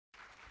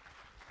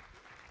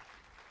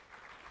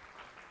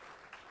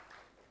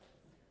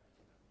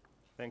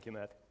Thank you,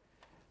 Matt.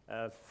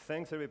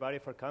 Thanks, everybody,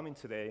 for coming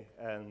today,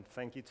 and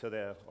thank you to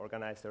the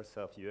organizers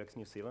of UX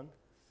New Zealand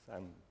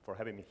for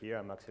having me here.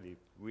 I'm actually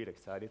really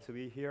excited to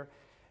be here.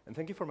 And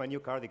thank you for my new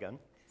cardigan.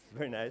 It's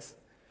very nice.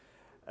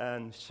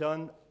 And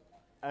Sean,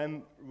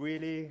 I'm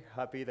really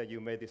happy that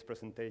you made this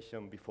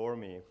presentation before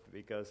me,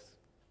 because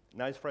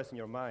now it's fresh in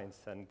your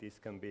minds, and this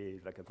can be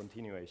like a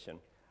continuation.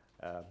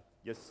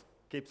 Just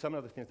keep some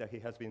of the things that he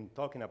has been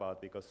talking about,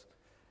 because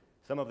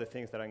some of the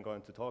things that I'm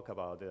going to talk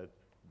about,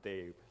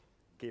 they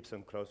keep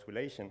some close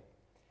relation.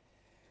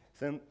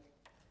 So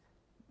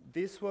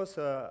this was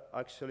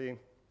actually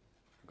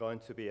going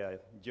to be a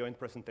joint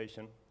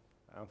presentation.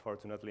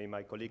 Unfortunately,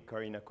 my colleague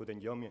Karina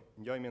couldn't join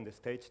me on the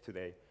stage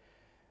today.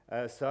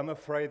 So I'm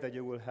afraid that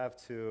you will have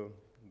to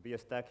be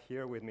stuck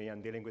here with me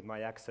and dealing with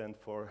my accent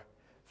for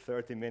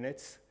 30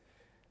 minutes.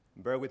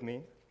 Bear with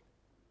me.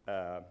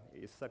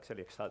 It's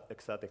actually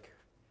exotic.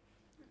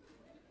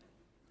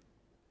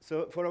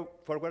 So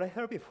for what I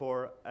heard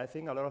before, I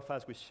think a lot of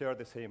us, we share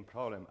the same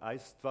problem. I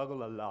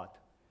struggle a lot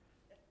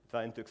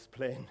trying to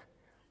explain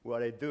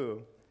what I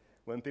do.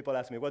 When people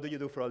ask me, what do you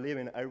do for a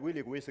living? I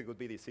really wish it would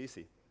be this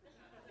easy.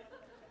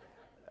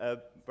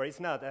 But it's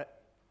not.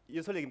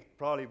 Usually,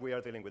 probably, we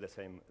are dealing with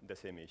the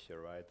same issue,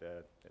 right?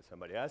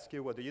 Somebody asks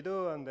you, what do you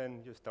do? And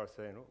then you start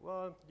saying,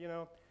 well, you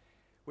know,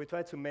 we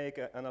try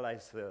to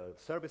analyze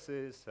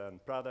services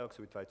and products.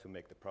 We try to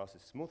make the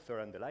process smoother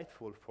and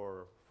delightful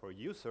for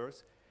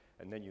users.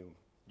 And then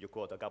you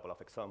quote a couple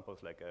of examples,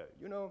 like,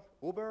 you know,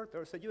 Uber,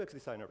 there's a UX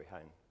designer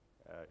behind.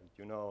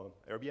 You know,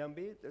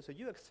 Airbnb, there's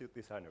a UX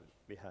designer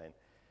behind.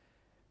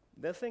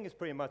 That thing is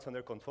pretty much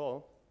under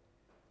control.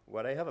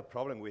 What I have a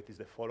problem with is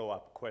the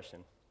follow-up question.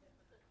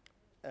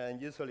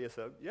 And usually I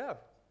say, yeah,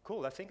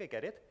 cool, I think I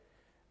get it.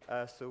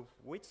 So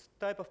which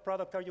type of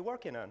product are you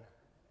working on?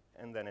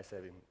 And then I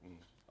said,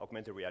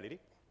 augmented reality.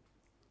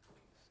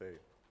 Say,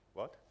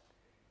 what?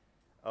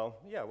 Oh,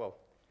 yeah, well,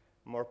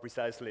 more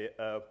precisely,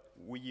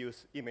 we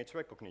use image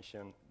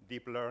recognition,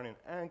 deep learning,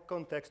 and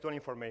contextual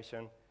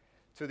information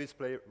to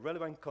display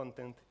relevant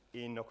content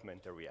in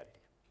augmented reality.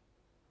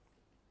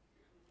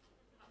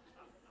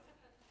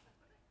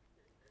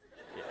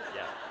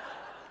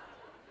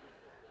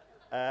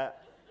 Yeah.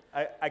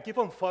 I keep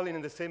on falling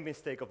in the same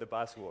mistake of the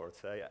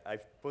buzzwords.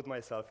 I've put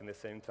myself in the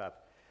same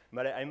trap.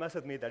 But I must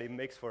admit that it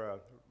makes for a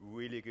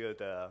really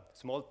good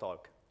small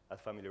talk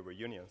at family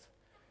reunions.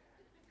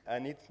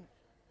 And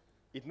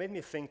it made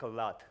me think a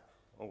lot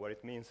on what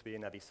it means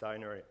being a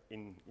designer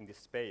in this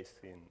space,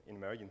 in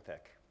emerging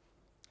tech.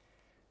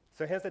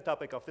 So here's the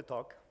topic of the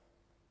talk,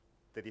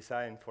 the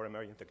design for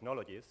emerging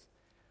technologies.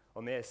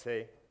 Or may I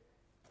say,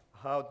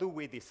 how do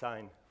we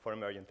design for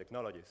emerging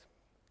technologies?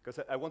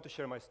 Because I want to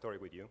share my story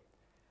with you.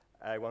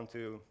 I want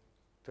to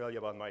tell you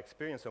about my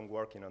experience on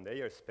working on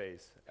the AR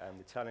space and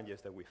the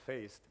challenges that we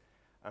faced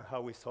and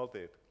how we solved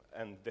it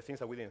and the things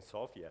that we didn't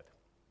solve yet.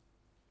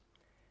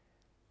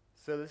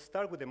 So let's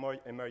start with the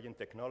emerging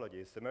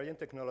technologies. Emerging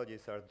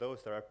technologies are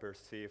those that are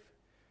perceived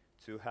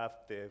to have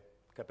the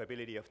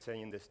capability of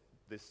changing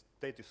the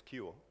status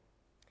quo.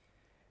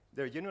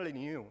 They're generally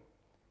new,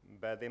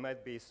 but there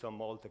might be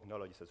some old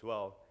technologies as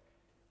well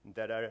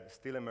that are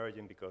still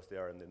emerging because they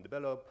are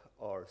undeveloped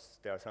or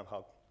they are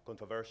somehow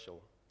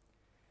controversial.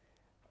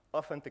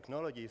 Often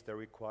technologies that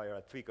require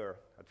a trigger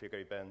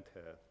event,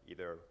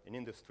 either in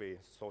industry,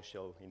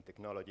 social, in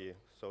technology,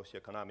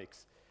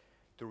 socioeconomics,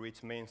 to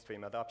reach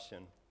mainstream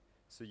adoption.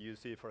 So you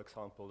see, for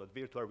example, that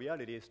virtual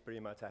reality is pretty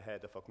much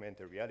ahead of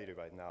augmented reality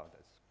right now.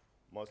 That's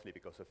mostly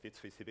because of its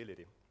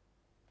feasibility.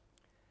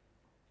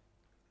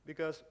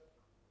 Because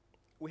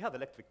we had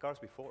electric cars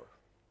before.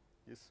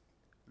 Just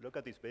look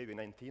at this baby,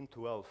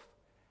 1912,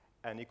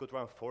 and it could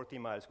run 40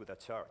 miles with a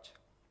charge.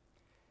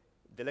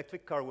 The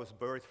electric car was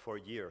buried for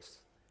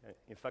years.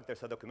 In fact,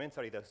 there's a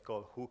documentary that's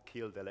called Who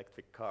Killed the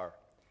Electric Car?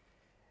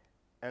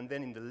 And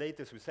then in the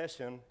latest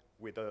recession,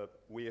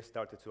 we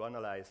started to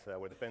analyze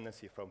our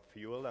dependency from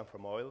fuel and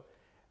from oil,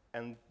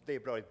 and they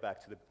brought it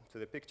back to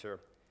the picture.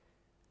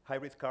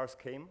 Hybrid cars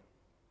came,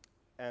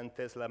 and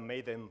Tesla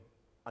made them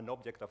an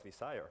object of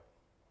desire.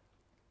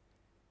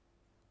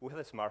 We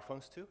had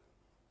smartphones too.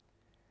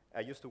 I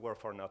used to work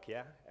for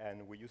Nokia,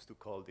 and we used to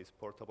call these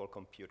portable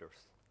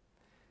computers.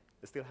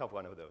 I still have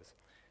one of those.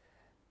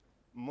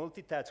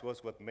 Multitouch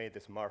was what made the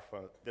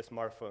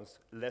smartphones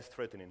less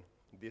threatening.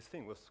 This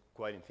thing was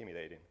quite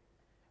intimidating.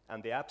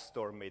 And the App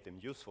Store made them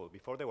useful.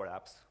 Before there were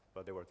apps,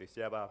 but there were these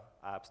Java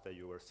apps that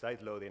you were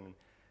side-loading.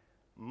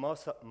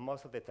 Most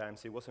of the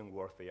times, it wasn't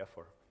worth the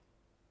effort.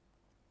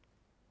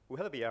 We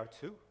had VR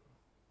too,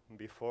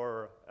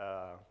 before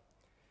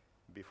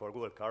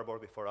Google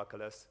Cardboard, before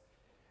Oculus.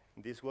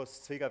 This was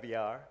Sega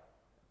VR.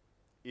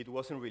 It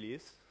wasn't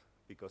released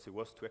because it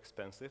was too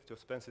expensive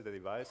the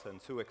device,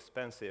 and too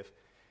expensive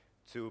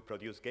to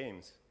produce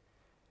games.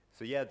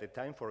 So yeah, the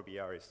time for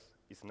VR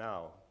is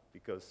now,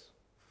 because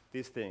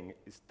this thing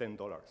is $10.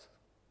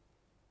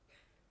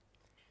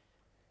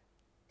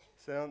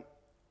 So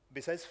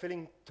besides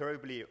feeling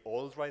terribly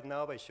old right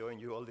now by showing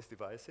you all these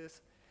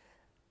devices,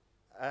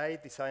 I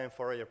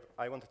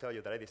want to tell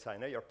you that I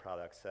design AR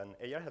products, and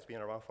AR has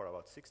been around for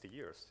about 60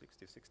 years,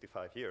 60,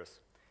 65 years.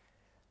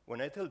 When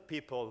I tell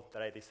people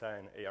that I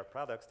design AR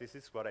products, this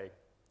is what I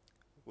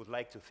would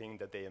like to think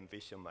that they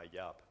envision my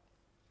job.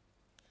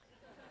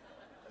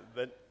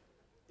 But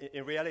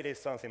in reality,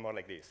 it's something more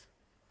like this.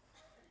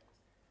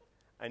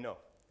 I know,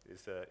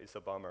 it's a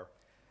bummer.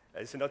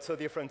 It's not so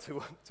different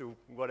to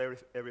what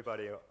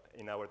everybody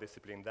in our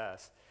discipline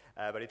does,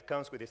 but it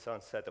comes with its own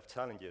set of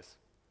challenges.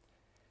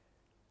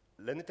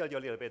 Let me tell you a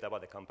little bit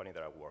about the company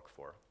that I work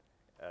for.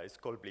 It's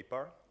called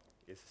Blipar.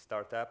 It's a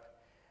startup.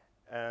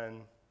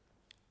 And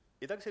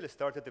it actually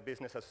started the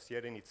business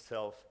associating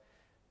itself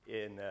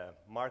in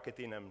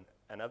marketing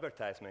and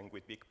advertisement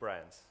with big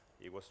brands.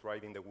 It was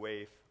riding the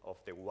wave of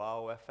the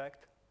wow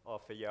effect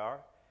of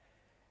AR.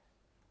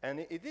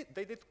 And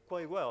they did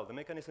quite well. The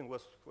mechanism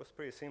was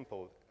pretty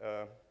simple.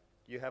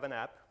 You have an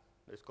app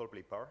that's called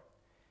Blipar,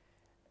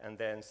 and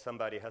then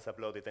somebody has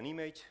uploaded an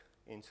image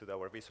into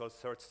our visual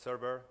search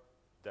server.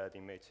 That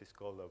image is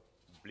called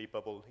a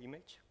blippable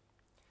image.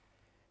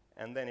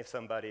 And then if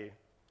somebody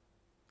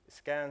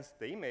scans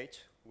the image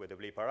with the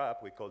Blipar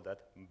app, we call that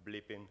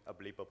blipping a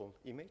blippable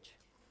image.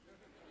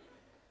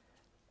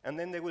 And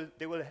then they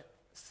will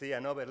see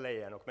an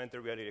overlay, an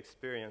augmented reality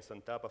experience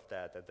on top of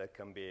that. That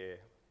can be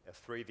a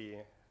 3D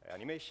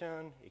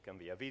animation, it can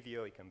be a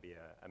video, it can be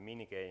a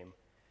mini game,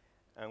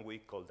 and we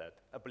call that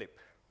a blip.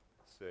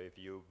 So if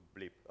you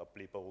blip a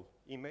blippable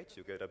image,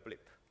 you get a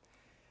blip.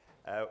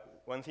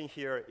 One thing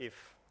here,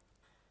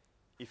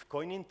 if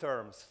coining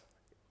terms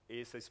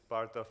is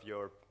part of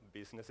your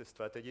business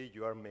strategy,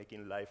 you are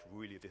making life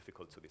really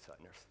difficult to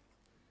designers.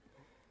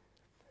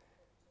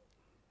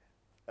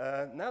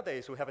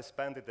 Nowadays, we have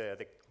expanded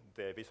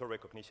the visual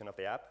recognition of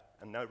the app,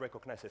 and now it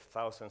recognizes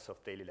thousands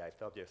of daily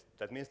life objects.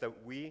 That means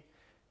that we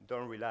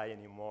don't rely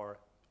anymore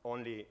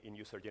only in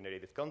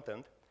user-generated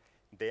content.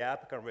 The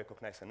app can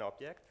recognize an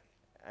object,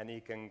 and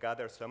it can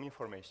gather some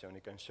information.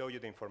 It can show you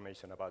the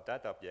information about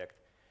that object,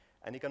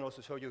 and it can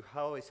also show you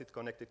how is it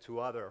connected to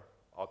other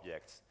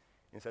objects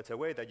in such a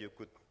way that you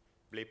could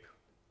blip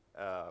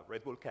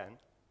Red Bull can.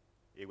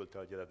 It will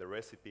tell you that the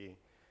recipe,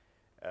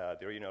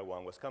 the original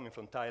one, was coming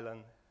from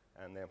Thailand,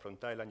 and then from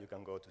Thailand you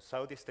can go to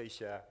Southeast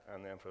Asia,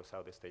 and then from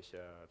Southeast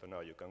Asia, I don't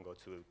know, you can go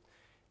to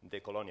the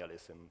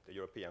colonialism, the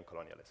European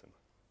colonialism.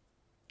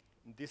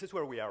 This is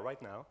where we are right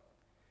now.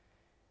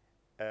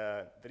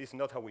 That is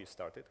not how we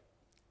started,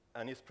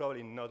 and it's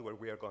probably not where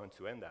we are going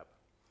to end up.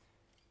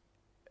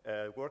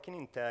 Working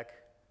in tech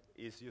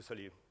is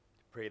usually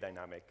pretty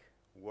dynamic.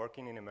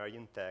 Working in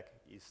emerging tech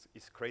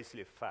is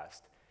crazily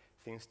fast.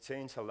 Things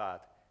change a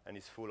lot, and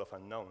it's full of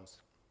unknowns.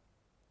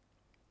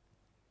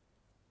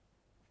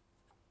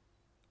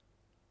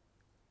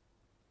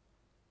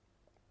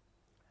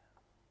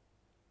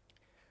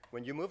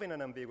 When you move in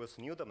an ambiguous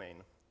new domain,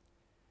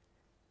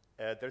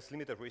 there's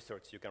limited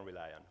research you can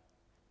rely on.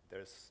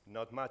 There's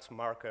not much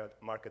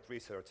market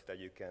research that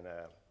you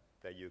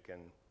can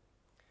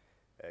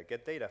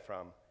get data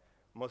from,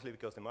 mostly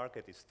because the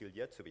market is still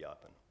yet to be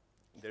open.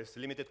 There's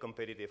limited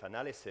competitive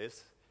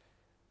analysis,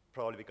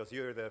 probably because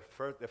you're the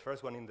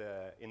first one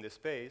in the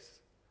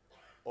space,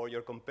 or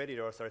your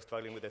competitors are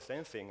struggling with the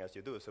same thing as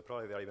you do, so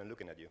probably they're even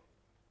looking at you.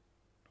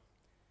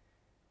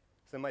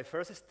 So my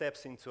first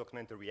steps into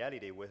augmented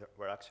reality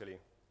were actually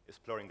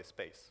exploring the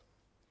space.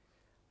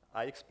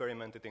 I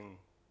experimented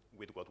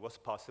with what was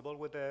possible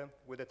with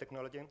the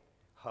technology,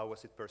 how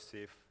was it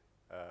perceived,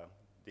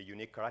 the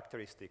unique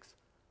characteristics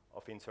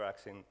of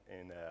interaction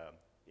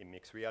in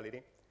mixed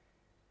reality.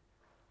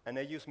 And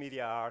I used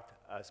media art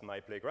as my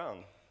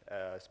playground,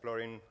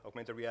 exploring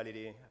augmented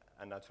reality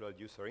and natural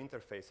user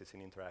interfaces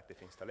in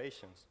interactive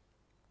installations.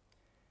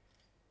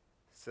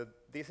 So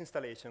this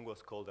installation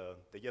was called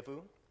Deja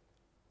Vu,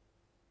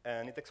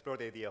 and it explored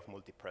the idea of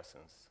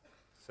multi-presence.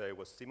 So it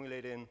was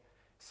simulating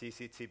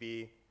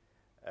CCTV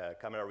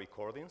camera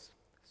recordings,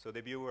 so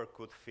the viewer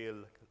could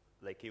feel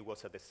like he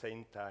was at the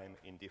same time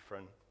in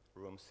different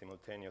rooms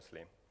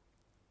simultaneously.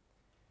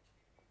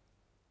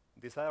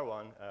 This other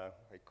one,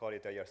 I call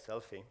it AR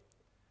Selfie,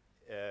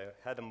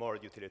 had a more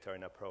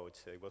utilitarian approach.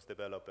 It was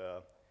developed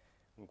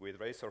with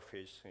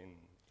Razorfish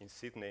in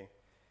Sydney.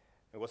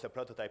 It was a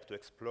prototype to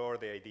explore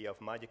the idea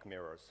of magic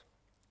mirrors.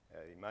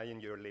 Imagine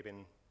you're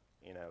living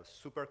in a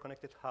super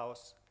connected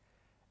house,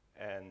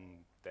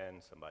 and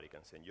then somebody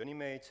can send you an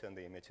image, and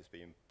the image is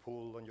being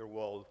pulled on your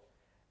wall,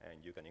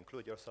 and you can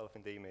include yourself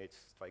in the image,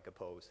 strike a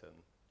pose, and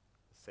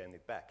send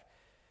it back.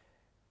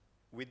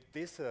 With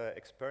these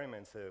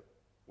experiments,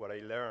 what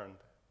I learned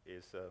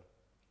is,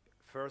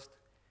 first,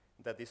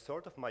 that this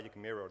sort of magic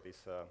mirror,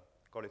 this,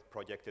 call it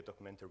projected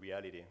augmented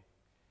reality,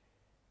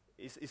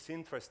 is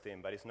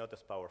interesting, but it's not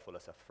as powerful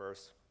as a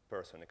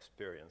first-person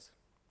experience.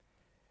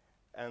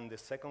 And the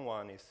second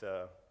one is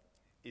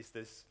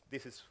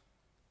this is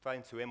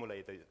trying to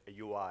emulate a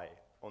UI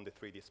on the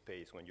 3D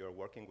space. When you're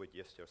working with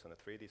gestures on a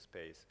 3D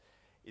space,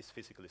 it's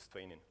physically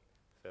straining.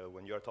 So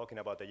when you're talking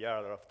about AR,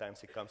 a lot of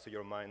times it comes to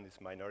your mind this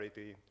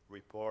Minority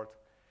Report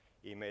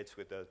image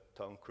with the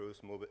Tom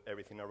Cruise move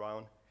everything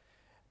around.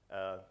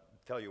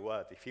 tell you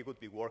what, if he would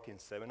be working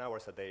 7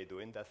 hours a day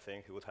doing that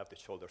thing, he would have the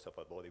shoulders of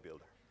a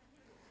bodybuilder.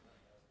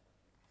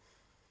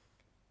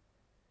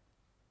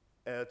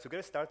 To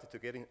get started, to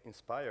get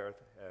inspired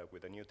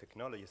with a new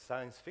technology,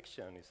 science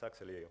fiction is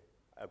actually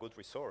a good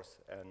resource.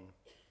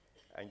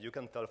 And you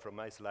can tell from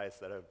my slides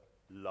that I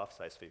love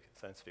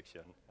science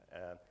fiction.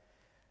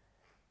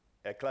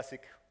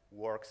 Classic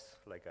works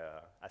like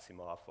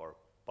Asimov or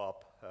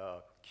pop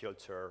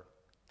culture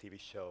TV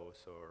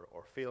shows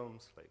or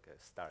films like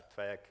Star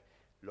Trek,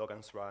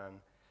 Logan's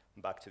Run,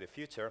 Back to the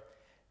Future,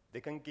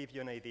 they can give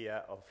you an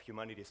idea of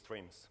humanity's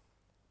dreams.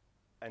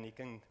 And it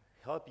can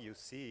help you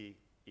see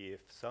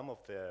if some of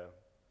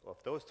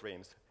those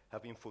dreams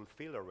have been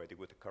fulfilled already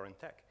with the current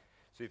tech.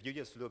 So if you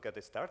just look at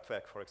the Star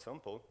Trek, for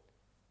example,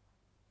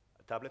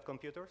 tablet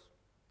computers,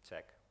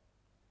 check.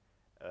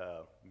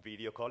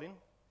 Video calling,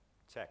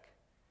 check.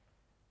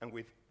 And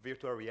with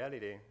virtual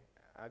reality,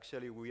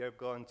 actually, we are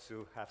going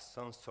to have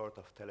some sort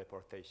of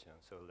teleportation.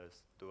 So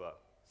let's do a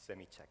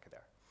semi-check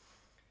there.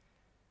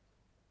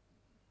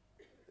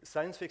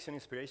 Science fiction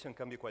inspiration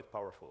can be quite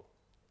powerful.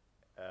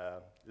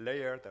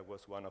 Layer, that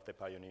was one of the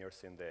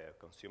pioneers in the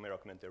consumer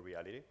augmented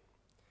reality,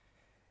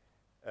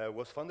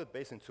 was founded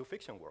based on 2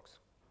 fiction works.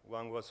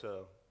 One was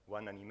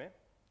one anime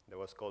that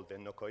was called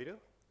Den no Koiru,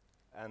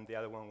 and the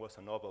other one was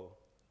a novel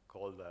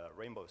called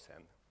Rainbow's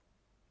End.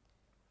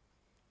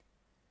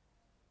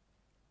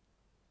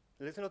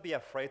 Let's not be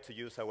afraid to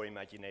use our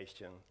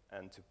imagination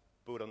and to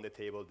put on the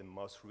table the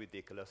most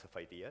ridiculous of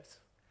ideas,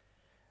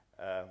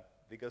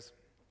 because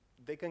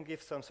they can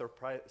give some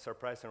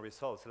surprising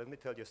results. Let me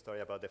tell you a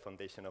story about the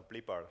foundation of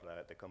Blipart,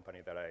 the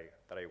company that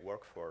I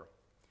work for.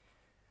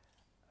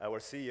 Our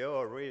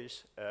CEO,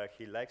 Rich,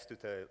 he likes to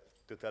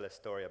tell a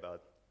story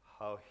about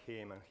how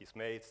him and his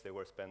mates, they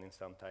were spending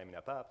some time in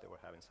a pub, they were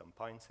having some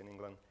pints in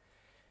England,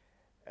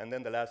 and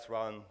then the last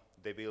round,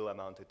 the bill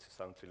amounted to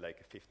something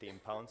like 15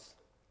 pounds,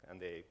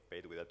 and they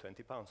paid with a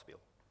 20 pounds bill.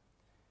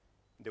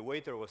 The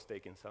waiter was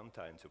taking some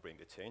time to bring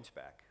the change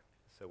back,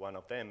 so one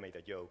of them made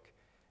a joke,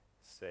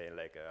 saying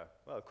like,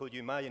 well, could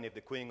you imagine if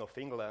the Queen of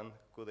England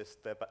could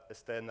step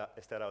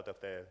out of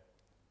the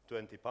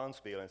 20 pounds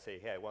bill and say,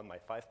 hey, I want my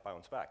 5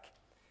 pounds back.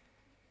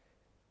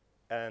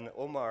 And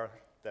Omar,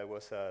 that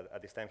was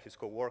at this time his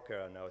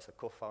co-worker, and now is a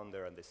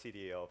co-founder and the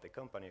CDO of the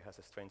company, has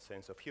a strange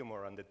sense of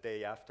humor, and the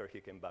day after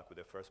he came back with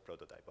the first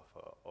prototype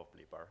of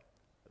Blipart.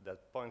 At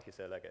that point, he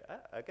said, like,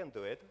 I can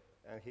do it,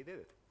 and he did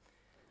it.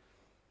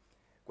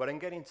 What I'm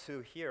getting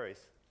to here is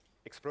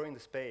exploring the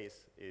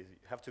space is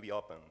you have to be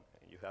open.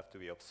 You have to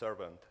be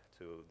observant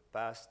to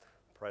past,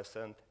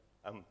 present,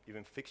 and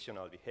even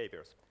fictional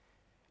behaviors.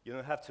 You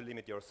don't have to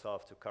limit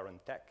yourself to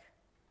current tech,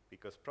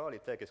 because probably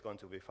tech is going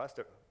to be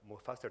more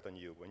faster than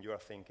you. When you are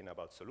thinking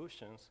about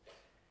solutions,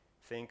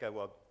 think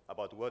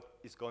about what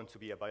is going to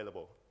be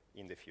available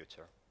in the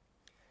future.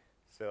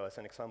 So as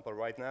an example,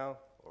 right now,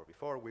 or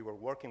before, we were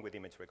working with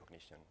image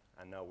recognition,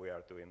 and now we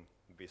are doing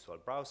visual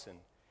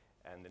browsing,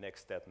 and the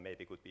next step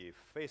maybe could be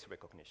face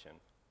recognition.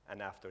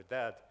 And after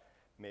that,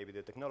 maybe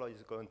the technology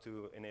is going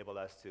to enable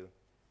us to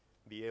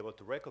be able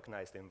to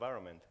recognize the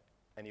environment.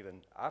 And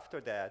even after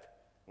that,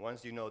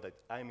 once you know that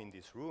I'm in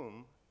this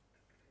room,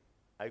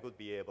 I could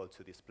be able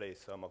to display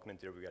some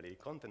augmented reality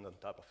content on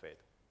top of it,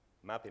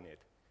 mapping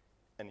it.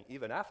 And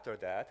even after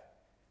that,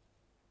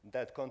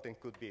 that content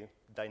could be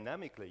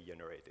dynamically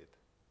generated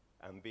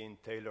and being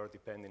tailored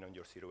depending on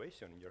your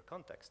situation, in your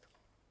context.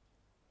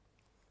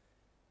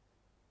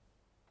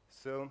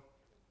 So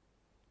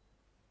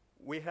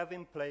we have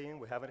been playing,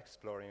 we have been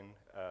exploring,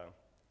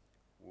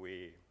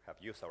 we have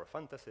used our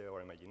fantasy, our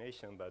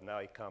imagination, but now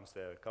it comes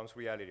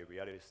reality,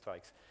 reality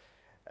strikes.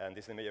 And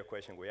this is the major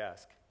question we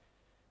ask.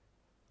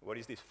 What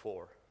is this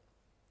for?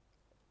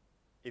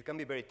 It can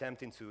be very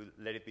tempting to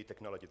let it be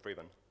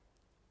technology-driven.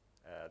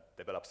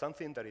 Develop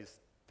something that is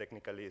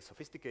technically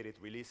sophisticated,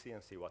 release it,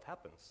 and see what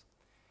happens.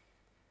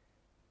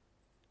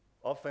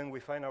 Often we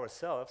find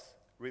ourselves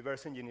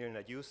reverse engineering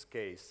a use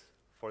case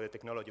for the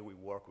technology we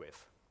work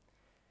with.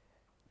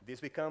 This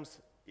becomes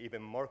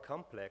even more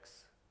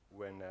complex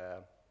when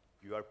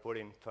you are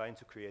trying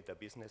to create a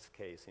business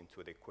case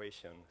into the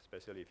equation,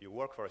 especially if you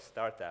work for a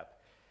startup.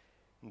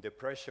 The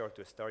pressure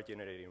to start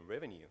generating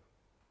revenue,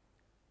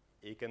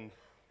 it can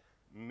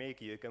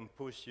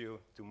push you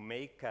to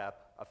make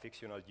up a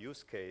fictional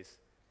use case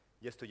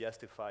just to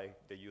justify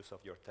the use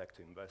of your tech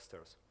to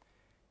investors.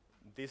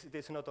 This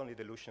is not only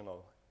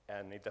delusional,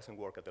 and it doesn't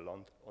work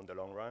on the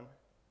long run,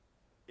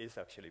 it's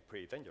actually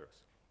pretty dangerous.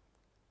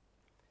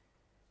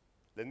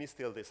 Let me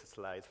steal this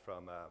slide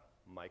from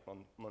Mike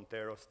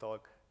Montero's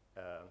talk.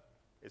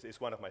 It's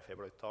one of my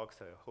favorite talks,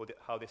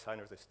 How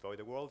Designers Destroy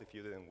the World. If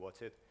you didn't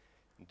watch it,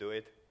 do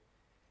it.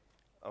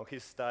 On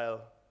his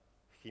style,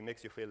 he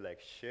makes you feel like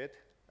shit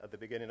at the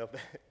beginning of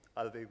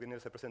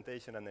the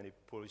presentation, and then he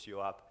pulls you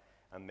up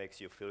and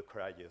makes you feel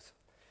courageous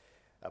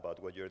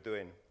about what you're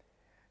doing.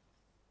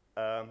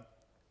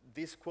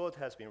 This quote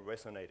has been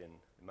resonating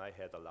in my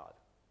head a lot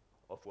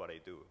of what I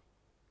do.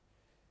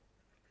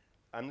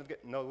 I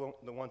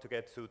don't want to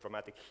get too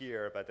dramatic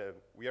here, but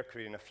we are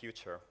creating a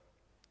future.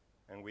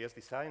 And we as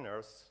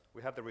designers,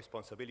 we have the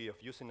responsibility of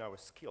using our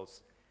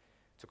skills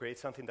to create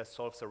something that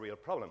solves a real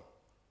problem,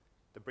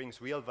 that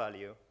brings real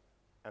value,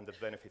 and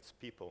that benefits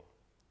people.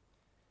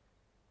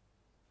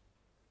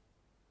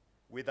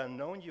 With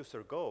unknown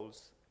user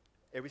goals,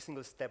 every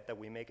single step that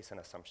we make is an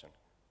assumption.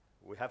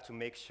 We have to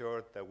make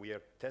sure that we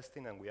are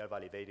testing and we are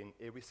validating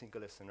every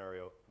single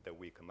scenario that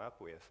we come up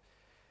with.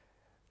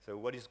 So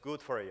what is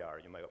good for AR,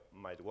 you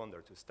might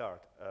wonder to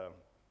start.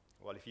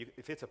 Well,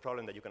 if it's a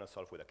problem that you cannot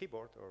solve with a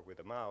keyboard or with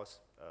a mouse,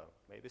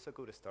 maybe it's a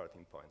good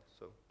starting point,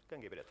 so you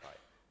can give it a try.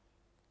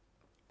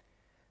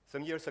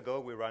 Some years ago,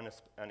 we ran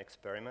an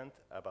experiment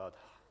about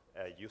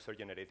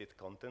user-generated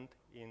content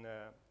in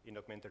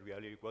augmented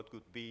reality, what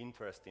could be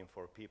interesting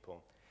for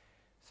people.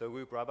 So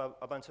we grabbed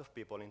a bunch of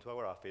people into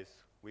our office.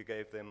 We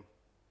gave them,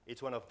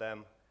 each one of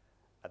them,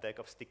 a deck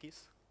of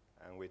stickies,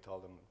 and we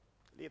told them,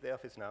 leave the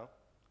office now,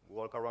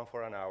 walk around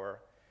for an hour,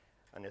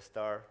 and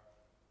start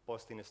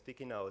posting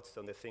sticky notes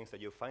on the things that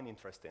you find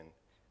interesting,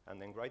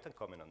 and then write a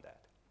comment on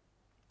that.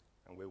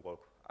 And we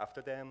walked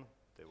after them.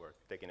 They were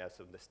taking us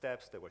on the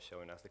steps. They were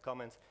showing us the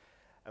comments.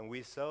 And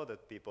we saw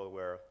that people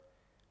were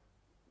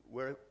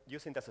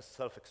using that as a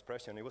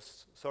self-expression. It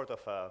was sort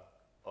of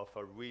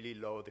a really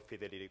low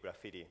fidelity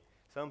graffiti.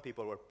 Some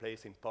people were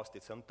placing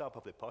Post-its on top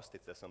of the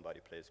Post-its that somebody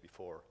placed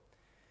before.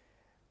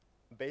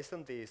 Based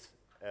on this,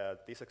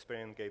 this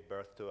experiment gave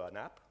birth to an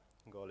app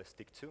called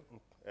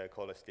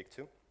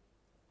Stick2.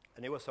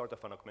 And it was sort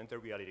of an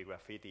augmented reality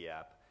graffiti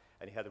app,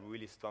 and it had a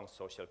really strong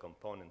social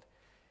component.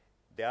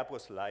 The app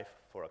was live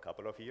for a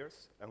couple of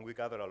years, and we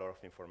gathered a lot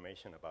of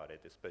information about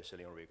it,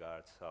 especially in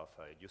regards of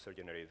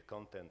user-generated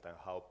content and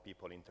how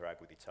people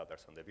interact with each other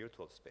on the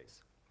virtual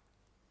space.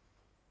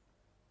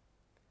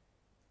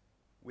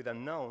 With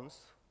unknowns,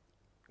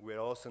 we're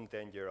also in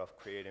danger of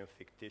creating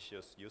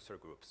fictitious user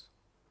groups.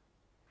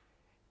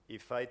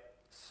 If I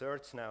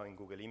search now in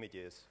Google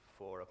Images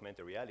for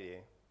augmented reality,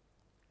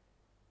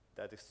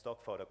 that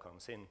stock photo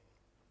comes in.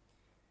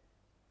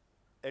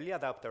 Early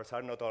adopters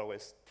are not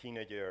always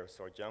teenagers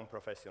or young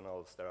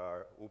professionals that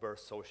are uber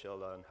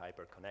social and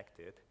hyper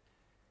connected.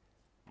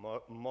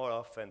 More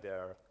often,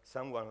 they're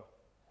someone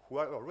who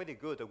are already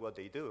good at what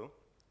they do,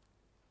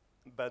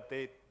 but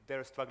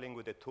they're struggling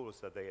with the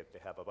tools that they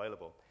have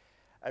available.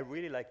 I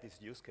really like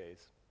this use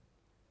case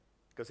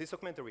because it's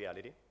augmented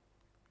reality.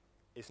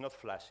 It's not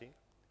flashy.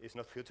 It's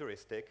not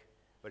futuristic,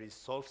 but it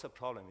solves a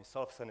problem. It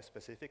solves a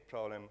specific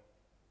problem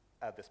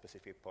at the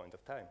specific point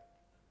of time.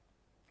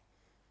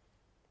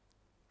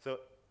 So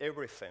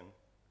everything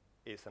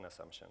is an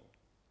assumption.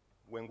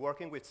 When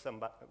working with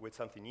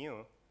something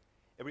new,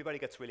 everybody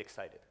gets really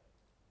excited.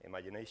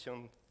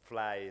 Imagination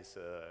flies,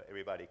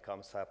 everybody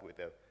comes up with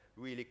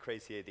really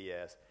crazy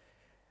ideas.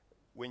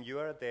 When you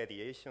are at the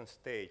ideation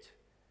stage,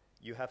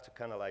 you have to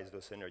canalize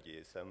those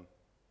energies and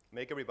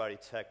make everybody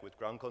check with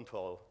ground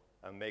control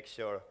and make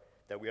sure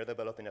that we are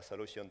developing a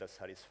solution that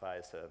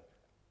satisfies a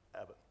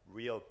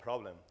real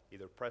problem,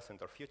 either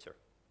present or future.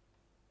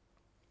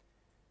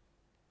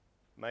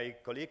 My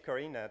colleague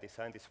Karina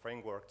designed this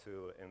framework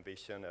to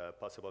envision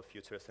possible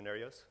future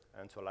scenarios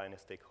and to align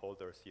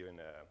stakeholders during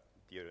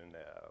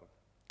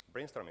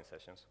brainstorming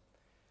sessions.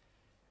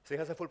 She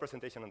has a full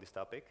presentation on this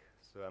topic,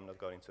 so I'm not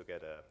going to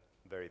get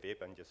very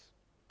deep and just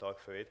talk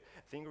through it.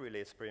 I think it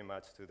relates pretty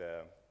much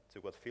to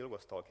what Phil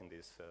was talking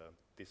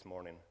this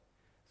morning.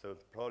 So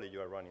probably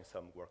you are running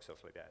some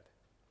workshops like that.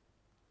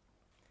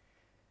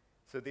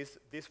 So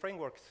this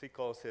framework, she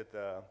calls it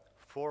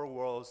 4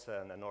 worlds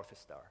and a North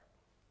Star.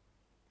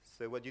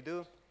 So what you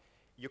do,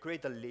 you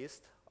create a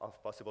list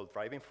of possible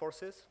driving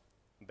forces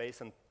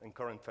based on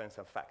current trends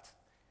and facts,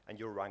 and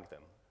you rank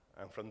them.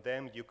 And from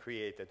them, you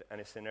created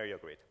a scenario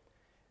grid.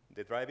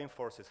 The driving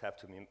forces have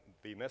to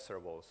be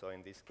measurable. So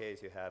in this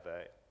case, you have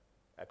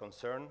a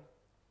concern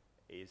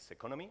is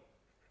economy,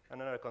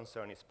 and another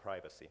concern is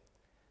privacy.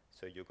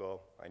 So you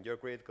go, and your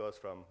grid goes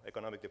from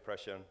economic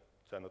depression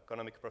to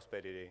economic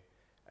prosperity,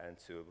 and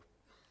to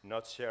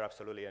not share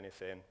absolutely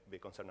anything, be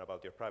concerned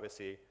about your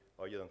privacy,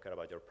 or you don't care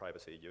about your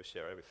privacy, you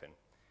share everything.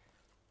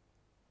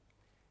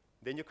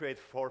 Then you create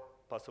 4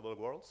 possible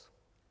worlds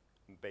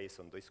based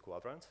on these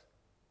quadrants.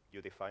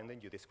 You define them,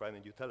 you describe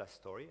them, you tell a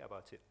story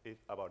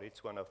about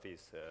each one of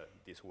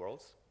these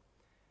worlds.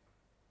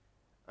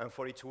 And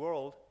for each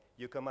world,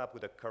 you come up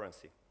with a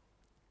currency.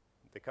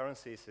 The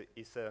currency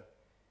is a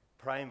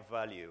prime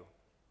value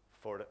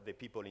for the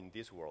people in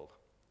this world.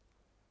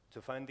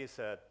 To find this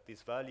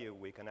value,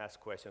 we can ask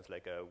questions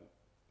like,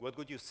 what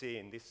would you see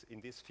in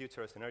this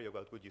future scenario?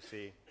 What would you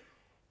see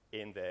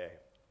in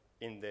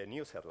the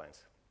news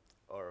headlines?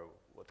 Or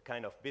what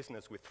kind of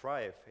business would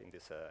thrive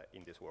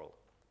in this world?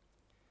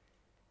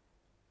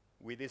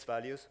 With these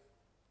values,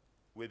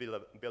 we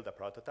build a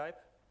prototype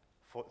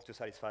to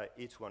satisfy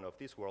each one of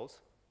these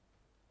worlds.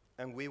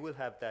 And we will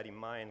have that in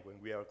mind when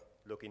we are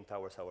looking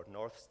towards our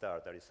North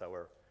Star, that is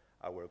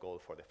our goal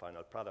for the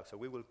final product. So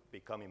we will be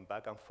coming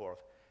back and forth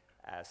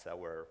as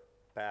our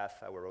path,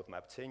 our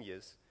roadmap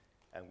changes,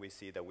 and we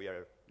see that we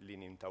are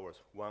leaning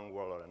towards one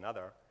world or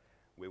another,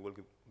 we will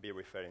be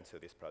referring to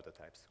these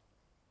prototypes.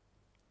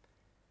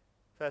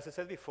 So as I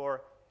said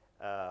before,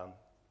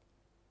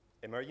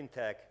 emerging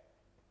tech,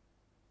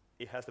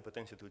 it has the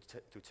potential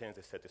to change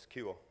the status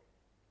quo.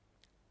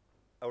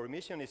 Our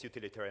mission is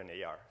utilitarian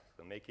AR,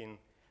 so making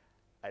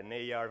an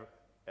AR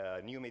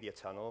new media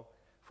channel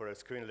for a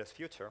screenless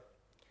future.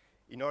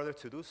 In order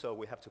to do so,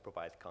 we have to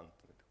provide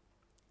content.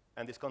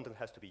 And this content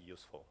has to be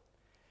useful.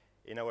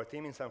 In our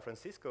team in San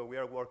Francisco, we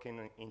are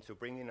working into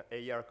bringing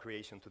AR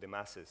creation to the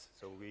masses.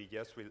 So we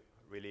just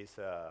released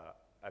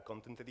a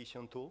content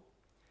edition tool.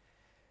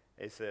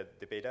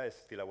 The beta is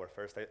still our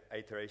first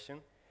iteration.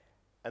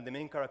 And the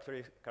main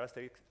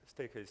characteristic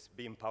is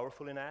being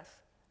powerful in ads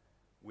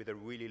with a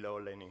really low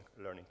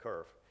learning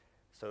curve.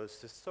 So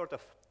it's a sort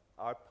of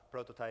art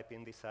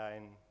prototyping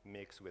design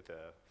mixed with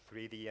a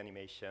 3D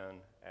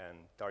animation and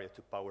targeted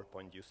to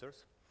PowerPoint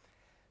users.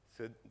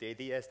 So the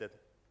idea is that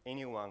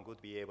anyone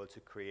would be able to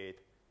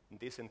create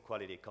decent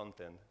quality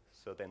content,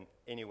 so then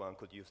anyone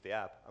could use the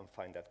app and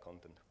find that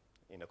content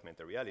in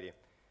augmented reality.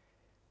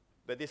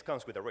 But this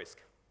comes with a risk.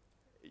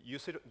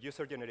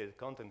 User-generated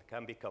content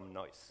can become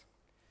noise.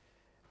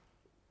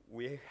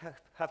 We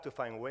have to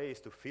find ways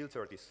to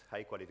filter this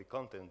high-quality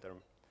content.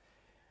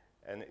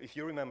 And if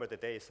you remember the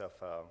days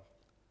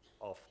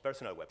of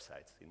personal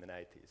websites in the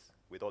 90s,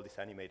 with all these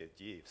animated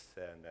GIFs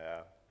and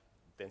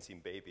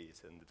dancing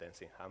babies and the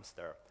dancing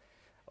hamster,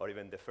 or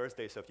even the first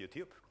days of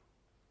YouTube,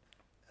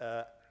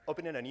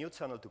 opening a new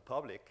channel to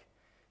public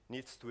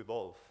needs to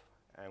evolve,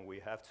 and we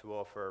have to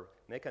offer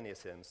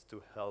mechanisms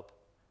to help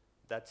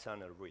that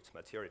channel reach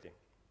maturity.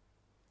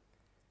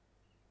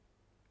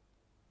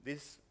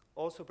 This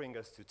also brings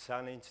us to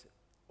challenge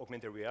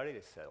augmented reality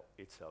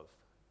itself.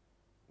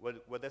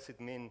 What does it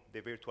mean,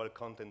 the virtual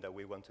content that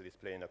we want to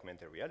display in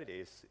augmented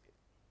reality?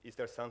 Is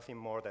there something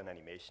more than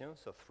animations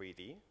or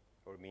 3D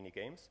or mini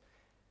games?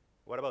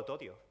 What about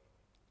audio?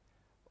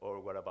 Or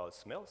what about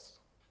smells?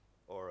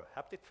 Or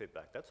haptic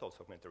feedback? That's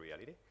also augmented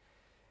reality.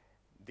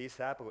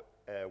 This app,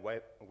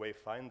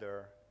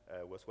 Wayfinder,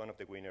 was one of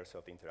the winners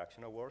of the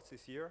Interaction Awards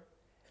this year,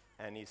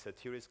 and it's a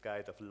tourist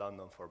guide of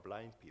London for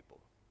blind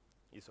people.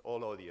 It's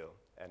all audio,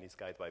 and it's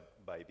guided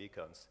by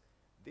beacons.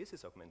 This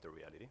is augmented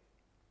reality.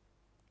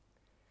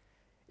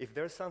 If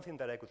there's something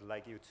that I would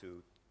like you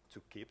to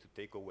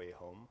take away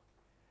home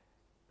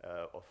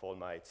of all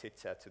my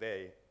chit-chat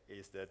today,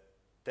 is that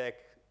tech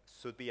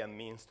should be a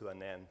means to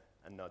an end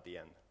and not the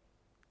end.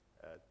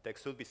 Tech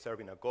should be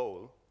serving a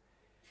goal,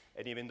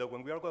 and even though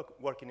when we are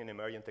working in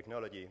emerging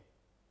technology,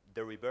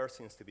 the reverse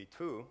seems to be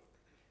true,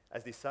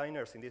 as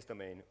designers in this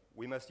domain,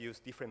 we must use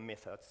different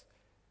methods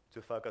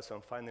to focus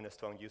on finding a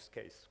strong use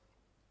case.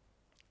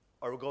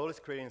 Our goal is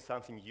creating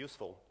something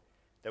useful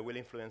that will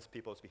influence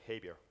people's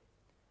behavior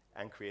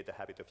and create the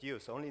habit of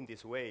use. Only in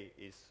this way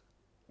is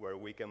where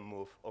we can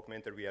move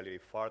augmented reality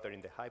farther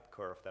in the hype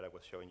curve that I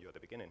was showing you at the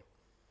beginning.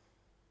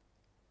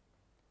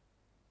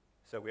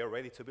 So we are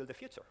ready to build the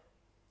future.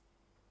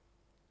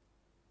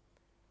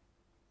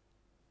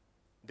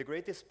 The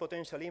greatest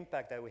potential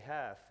impact that we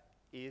have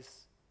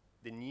is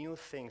the new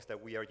things that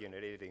we are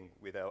generating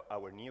with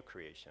our new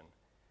creation.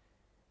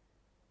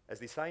 As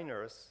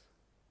designers,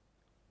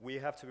 we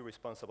have to be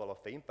responsible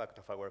of the impact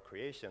of our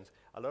creations.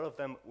 A lot of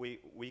them we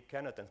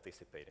cannot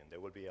anticipate, and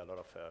there will be a lot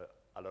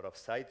of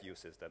side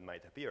uses that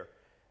might appear,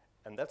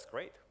 and that's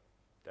great.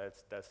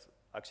 That's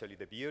actually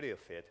the beauty of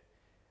it.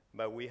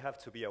 But we have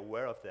to be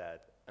aware of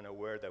that and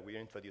aware that we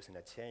are introducing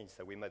a change,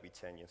 that we might be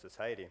changing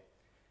society.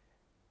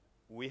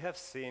 We have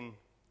seen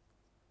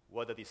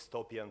what a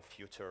dystopian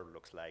future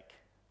looks like.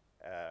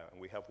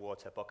 We have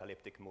watched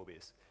apocalyptic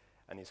movies,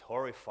 and it's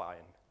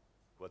horrifying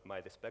what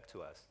might expect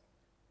to us.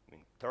 I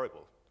mean,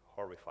 terrible,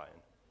 horrifying.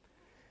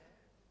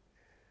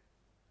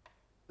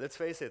 Let's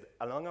face it,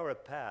 along our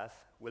path,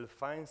 we'll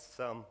find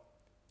some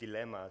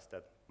dilemmas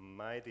that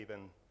might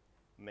even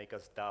make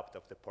us doubt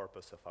of the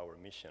purpose of our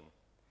mission.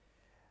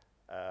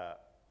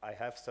 I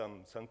have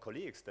some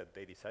colleagues that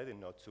they decided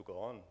not to go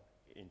on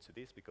into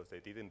this because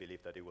they didn't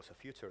believe that it was a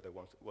future they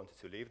wanted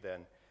to live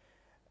then.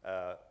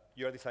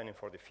 You're designing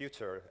for the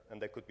future, and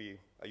that could be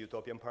a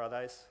utopian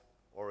paradise,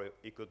 or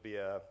it could be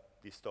a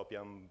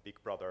dystopian Big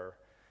Brother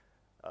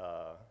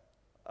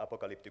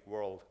apocalyptic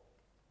world.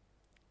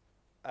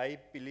 I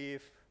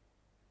believe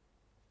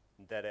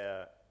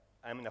that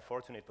I'm in a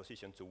fortunate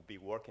position to be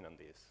working on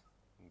this,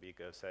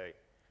 because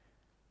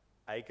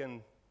I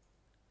can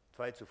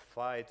try to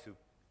fight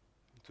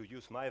to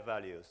use my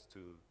values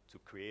to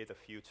create a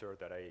future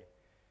that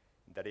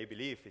I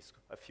believe is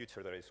a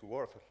future that is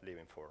worth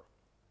living for.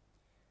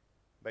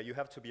 But you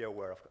have to be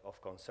aware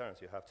of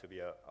concerns. You have to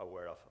be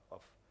aware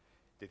of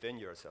the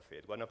dangers of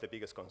it. One of the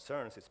biggest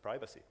concerns is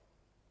privacy.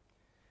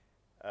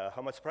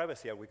 How much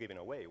privacy are we giving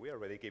away? We are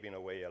already giving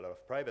away a lot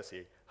of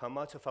privacy. How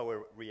much of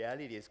our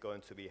reality is going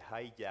to be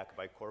hijacked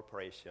by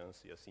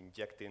corporations, just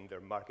injecting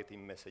their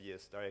marketing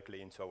messages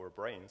directly into our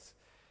brains?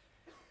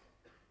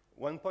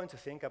 One point to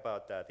think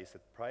about that is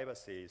that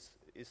privacy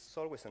is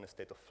always in a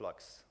state of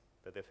flux.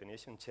 The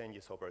definition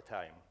changes over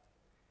time.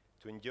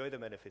 To enjoy the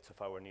benefits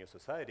of our new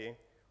society,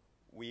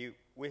 we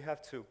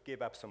have to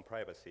give up some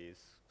privacy.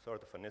 It's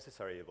sort of a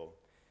necessary evil.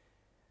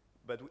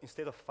 But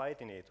instead of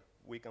fighting it,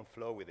 we can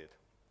flow with it.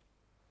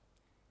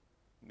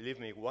 Believe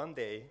me, one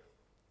day,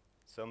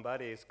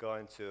 somebody is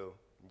going to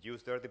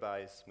use their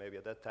device, maybe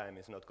at that time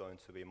it's not going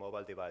to be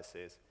mobile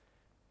devices,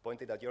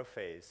 pointed at your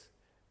face,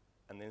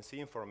 and then see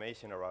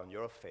information around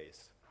your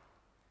face.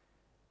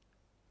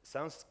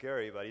 Sounds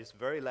scary, but it's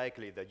very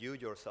likely that you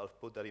yourself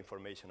put that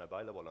information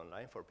available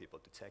online for people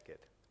to check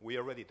it. We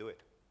already do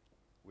it.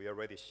 We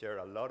already share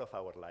a lot of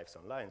our lives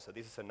online, so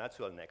this is a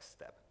natural next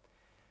step.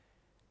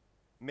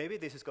 Maybe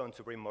this is going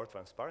to bring more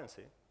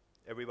transparency.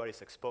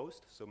 Everybody's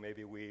exposed, so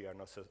maybe we are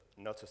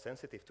not so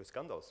sensitive to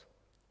scandals.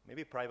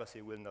 Maybe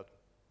privacy will not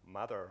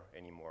matter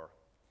anymore.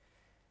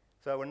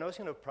 So our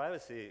notion of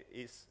privacy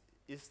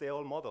is the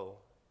old model,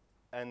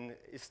 and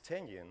it's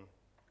changing.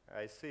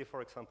 I see,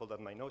 for example, that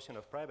my notion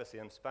of privacy,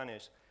 I'm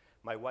Spanish,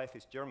 my wife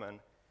is German,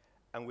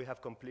 and we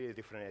have completely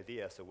different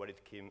ideas of what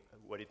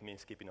it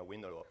means keeping a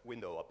window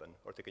open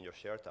or taking your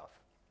shirt off.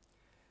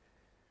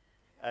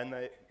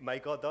 And my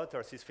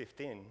goddaughter, she's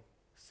 15,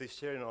 she's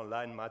sharing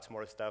online much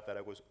more stuff that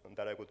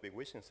I would be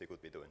wishing she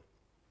could be doing.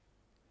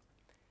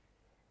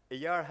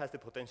 AR has the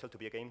potential to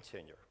be a game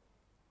changer,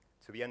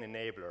 to be an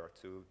enabler,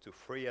 to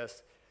free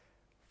us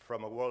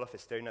from a world of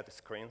staring at the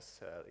screens.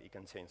 It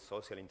can change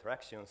social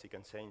interactions, it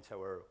can change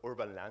our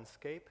urban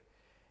landscape,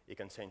 it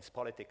can change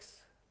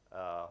politics,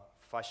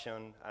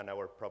 fashion, and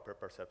our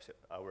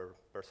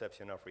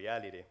perception of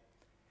reality.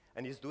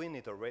 And it's doing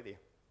it already.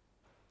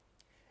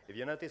 If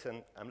you notice,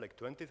 I'm like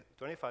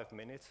 25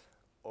 minutes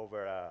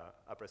over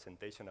a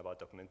presentation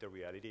about augmented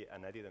reality,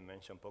 and I didn't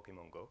mention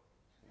Pokemon Go.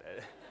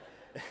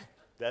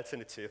 That's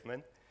an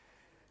achievement.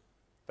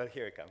 But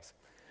here it comes.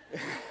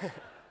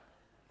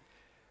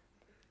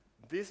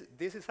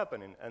 This is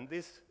happening, and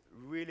this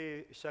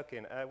really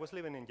shocking. I was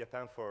living in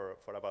Japan for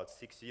about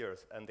 6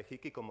 years, and the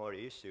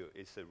hikikomori issue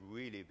is a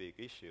really big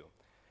issue.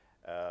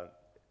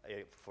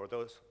 For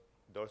those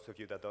of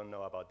you that don't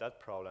know about that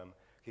problem,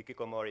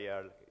 hikikomori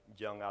are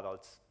young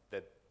adults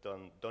that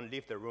don't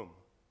leave the room,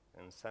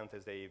 and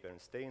sometimes they even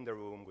stay in the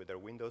room with their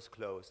windows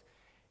closed.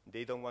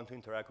 They don't want to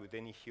interact with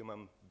any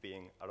human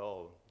being at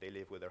all. They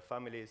live with their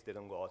families, they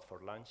don't go out for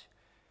lunch.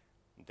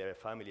 Their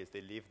families,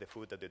 they leave the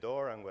food at the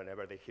door, and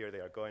whenever they hear they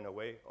are going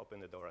away, open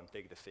the door and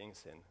take the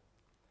things in.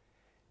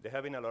 They're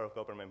having a lot of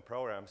government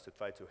programs to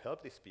try to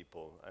help these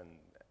people,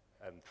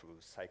 and through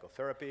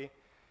psychotherapy.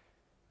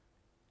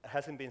 It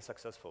hasn't been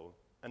successful.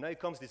 And now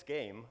comes this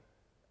game,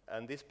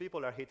 and these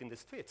people are hitting the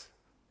streets.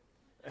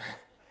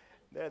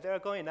 They're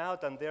going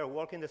out, and they're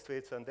walking the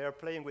streets, and they're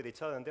playing with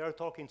each other, and they're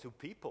talking to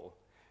people.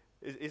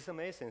 It's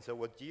amazing. So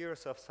what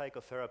years of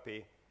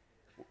psychotherapy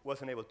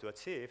wasn't able to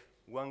achieve,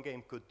 one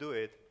game could do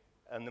it.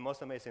 And the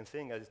most amazing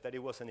thing is that it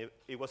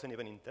wasn't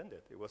even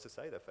intended. It was a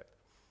side effect.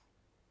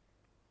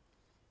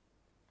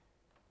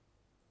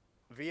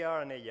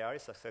 VR and AR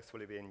is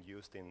successfully being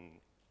used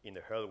in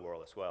the health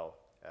world as well,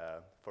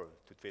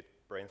 to treat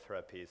brain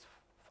therapies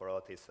for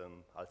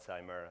autism,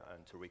 Alzheimer,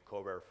 and to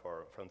recover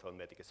from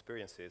traumatic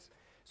experiences.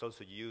 It's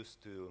also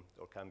used to,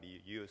 or can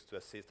be used to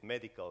assist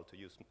to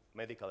use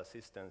medical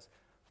assistance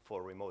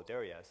for remote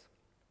areas.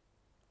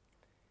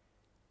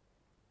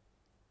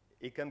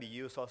 It can be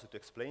used also to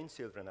explain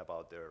children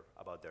about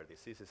their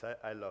diseases.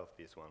 I love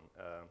this one.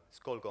 It's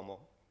called Gomo,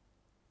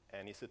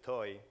 and it's a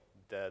toy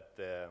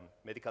that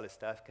medical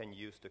staff can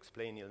use to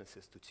explain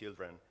illnesses to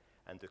children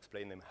and to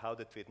explain them how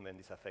the treatment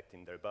is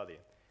affecting their body.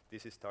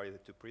 This is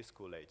targeted to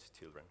preschool-age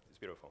children. It's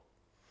beautiful.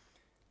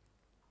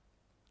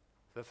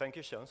 So thank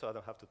you, Sean, so I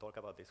don't have to talk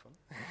about this one.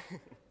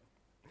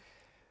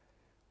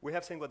 We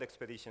have seen what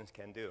expeditions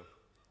can do.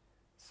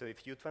 So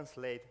if you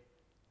translate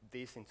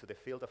this into the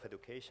field of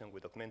education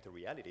with augmented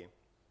reality,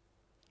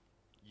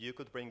 you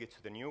could bring it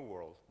to the new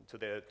world, to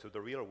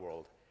the real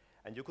world,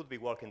 and you could be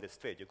walking the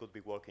street. You could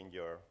be walking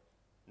your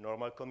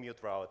normal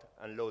commute route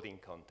and loading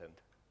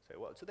content. Say,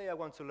 well, today I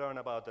want to learn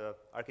about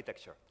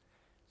architecture.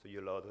 So you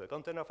load the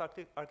content of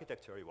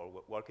architecture, you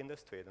walk in the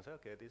street and say,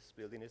 okay, this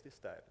building is this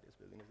type, this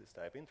building is this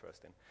type,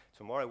 interesting.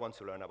 Tomorrow I want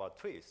to learn about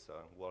trees, so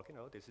I'm walking,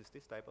 oh, this is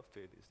this type of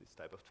tree, this is this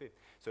type of tree.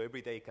 So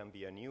every day can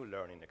be a new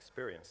learning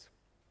experience.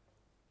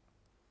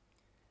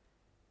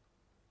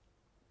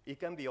 It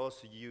can be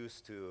also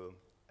used to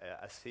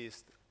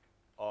assist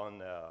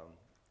on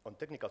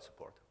technical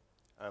support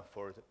and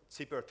for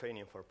cheaper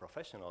training for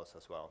professionals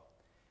as well.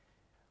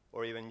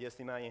 Or even just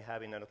imagine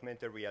having an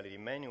augmented reality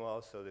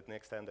manual so that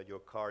next time that your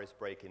car is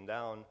breaking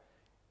down,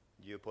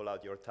 you pull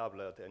out your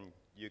tablet and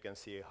you can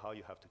see how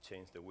you have to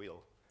change the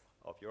wheel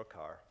of your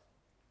car.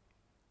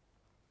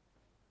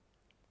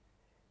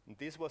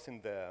 This was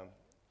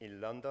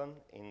in London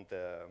in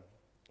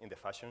the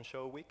fashion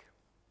show week.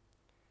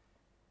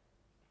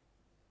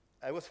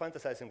 I was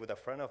fantasizing with a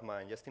friend of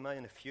mine, just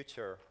imagine a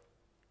future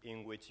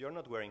in which you're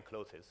not wearing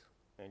clothes,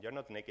 and you're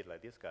not naked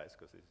like these guys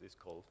because it's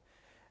cold,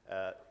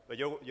 but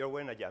you're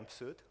wearing a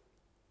jumpsuit,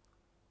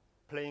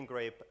 plain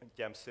gray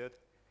jumpsuit,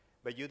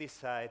 but you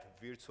decide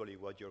virtually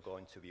what you're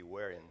going to be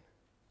wearing.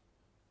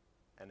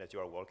 And as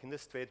you are walking the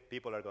street,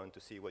 people are going to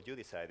see what you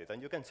decided,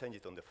 and you can change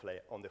it on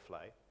the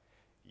fly.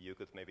 You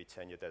could maybe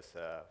change it as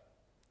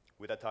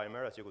with a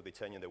timer, as you could be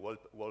changing the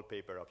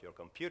wallpaper of your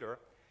computer.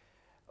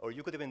 Or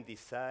you could even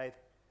decide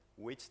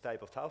which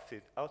type of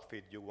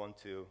outfit you want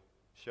to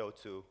show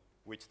to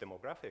which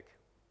demographic.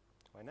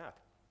 Why not?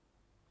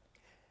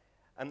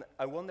 And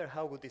I wonder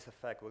how would this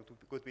affect, what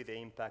could be the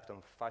impact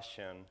on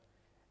fashion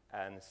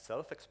and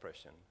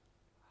self-expression?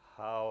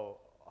 How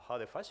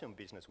the fashion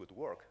business would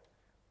work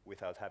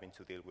without having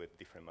to deal with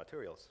different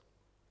materials.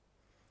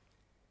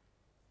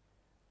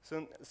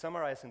 So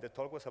summarizing, the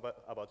talk was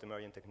about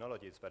emerging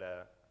technologies, but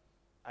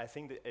I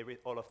think that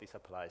all of this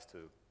applies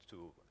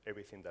to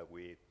everything that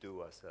we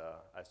do as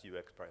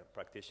UX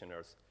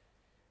practitioners.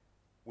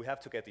 We have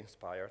to get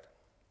inspired,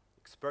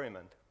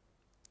 experiment,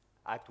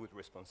 act with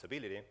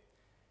responsibility,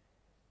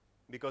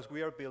 because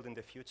we are building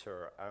the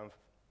future, and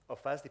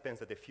of us depends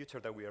that the future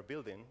that we are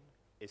building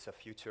is a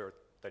future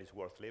that is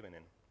worth living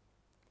in.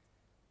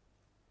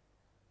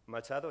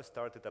 Machado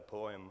started a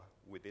poem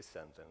with this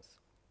sentence: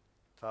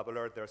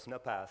 "Traveler, there's no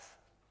path.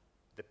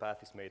 The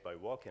path is made by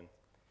walking."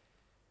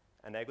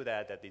 And I would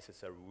add that this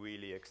is a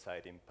really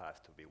exciting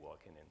path to be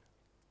walking in.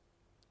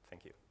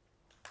 Thank you.